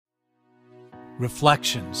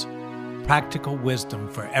Reflections, practical wisdom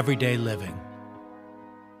for everyday living.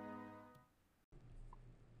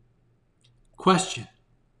 Question: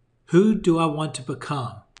 who do I want to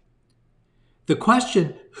become? The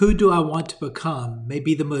question, who do I want to become, may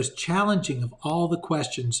be the most challenging of all the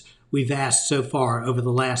questions we've asked so far over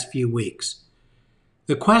the last few weeks.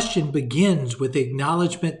 The question begins with the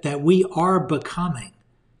acknowledgement that we are becoming.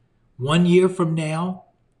 1 year from now,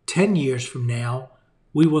 10 years from now,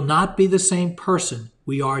 we will not be the same person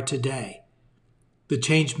we are today. The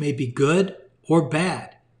change may be good or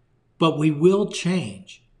bad, but we will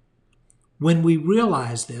change. When we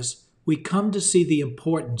realize this, we come to see the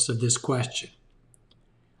importance of this question.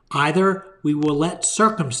 Either we will let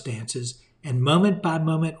circumstances and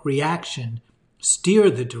moment-by-moment reaction steer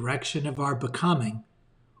the direction of our becoming,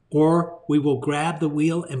 or we will grab the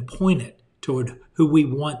wheel and point it toward who we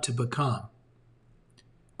want to become.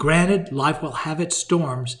 Granted, life will have its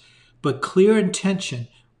storms, but clear intention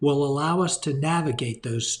will allow us to navigate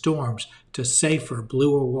those storms to safer,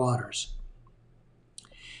 bluer waters.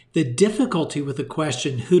 The difficulty with the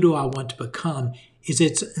question, who do I want to become, is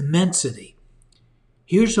its immensity.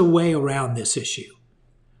 Here's a way around this issue.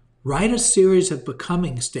 Write a series of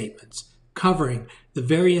becoming statements covering the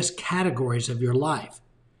various categories of your life.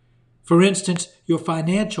 For instance, your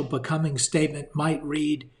financial becoming statement might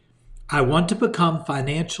read, I want to become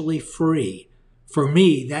financially free. For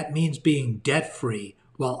me, that means being debt-free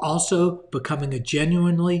while also becoming a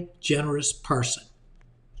genuinely generous person.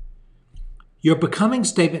 Your becoming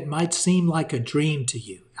statement might seem like a dream to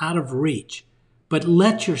you, out of reach, but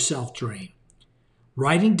let yourself dream.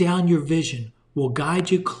 Writing down your vision will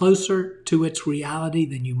guide you closer to its reality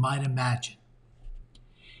than you might imagine.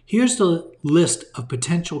 Here's the list of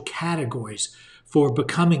potential categories for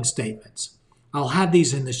becoming statements. I'll have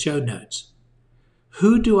these in the show notes.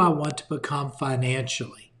 Who do I want to become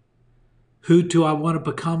financially? Who do I want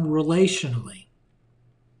to become relationally?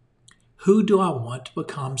 Who do I want to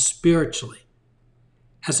become spiritually?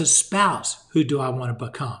 As a spouse, who do I want to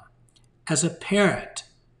become? As a parent,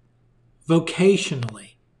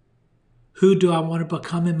 vocationally, who do I want to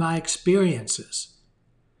become in my experiences?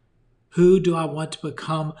 Who do I want to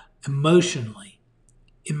become emotionally,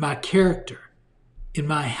 in my character, in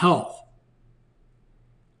my health?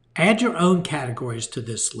 Add your own categories to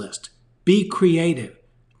this list. Be creative,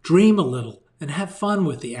 dream a little, and have fun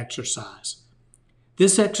with the exercise.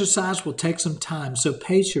 This exercise will take some time, so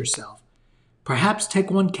pace yourself. Perhaps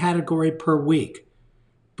take one category per week.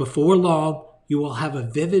 Before long, you will have a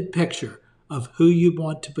vivid picture of who you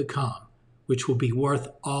want to become, which will be worth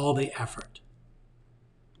all the effort.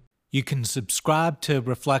 You can subscribe to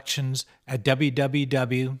Reflections at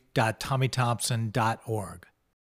www.tommythompson.org.